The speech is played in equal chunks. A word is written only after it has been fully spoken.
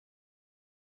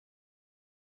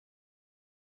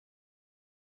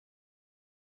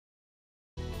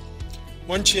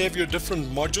Once you have your different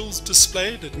modules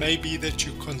displayed, it may be that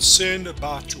you're concerned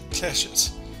about your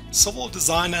clashes. Civil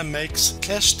Designer makes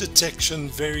clash detection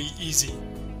very easy.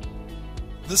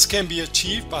 This can be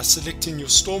achieved by selecting your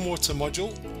Stormwater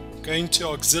module, going to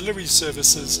Auxiliary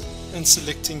Services and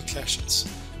selecting Clashes.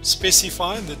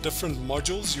 Specify the different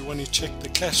modules you want to check the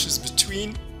clashes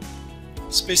between.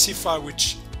 Specify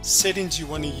which settings you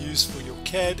want to use for your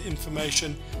CAD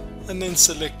information and then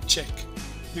select Check.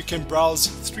 You can browse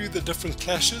through the different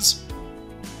clashes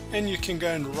and you can go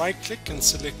and right click and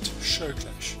select Show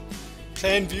Clash.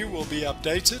 Plan view will be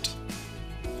updated,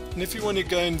 and if you want to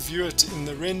go and view it in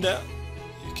the render,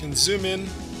 you can zoom in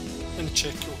and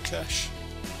check your clash.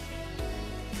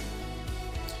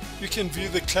 You can view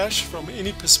the clash from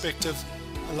any perspective,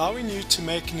 allowing you to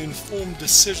make an informed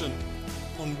decision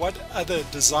on what other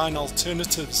design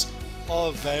alternatives are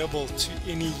available to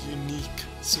any unique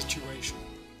situation.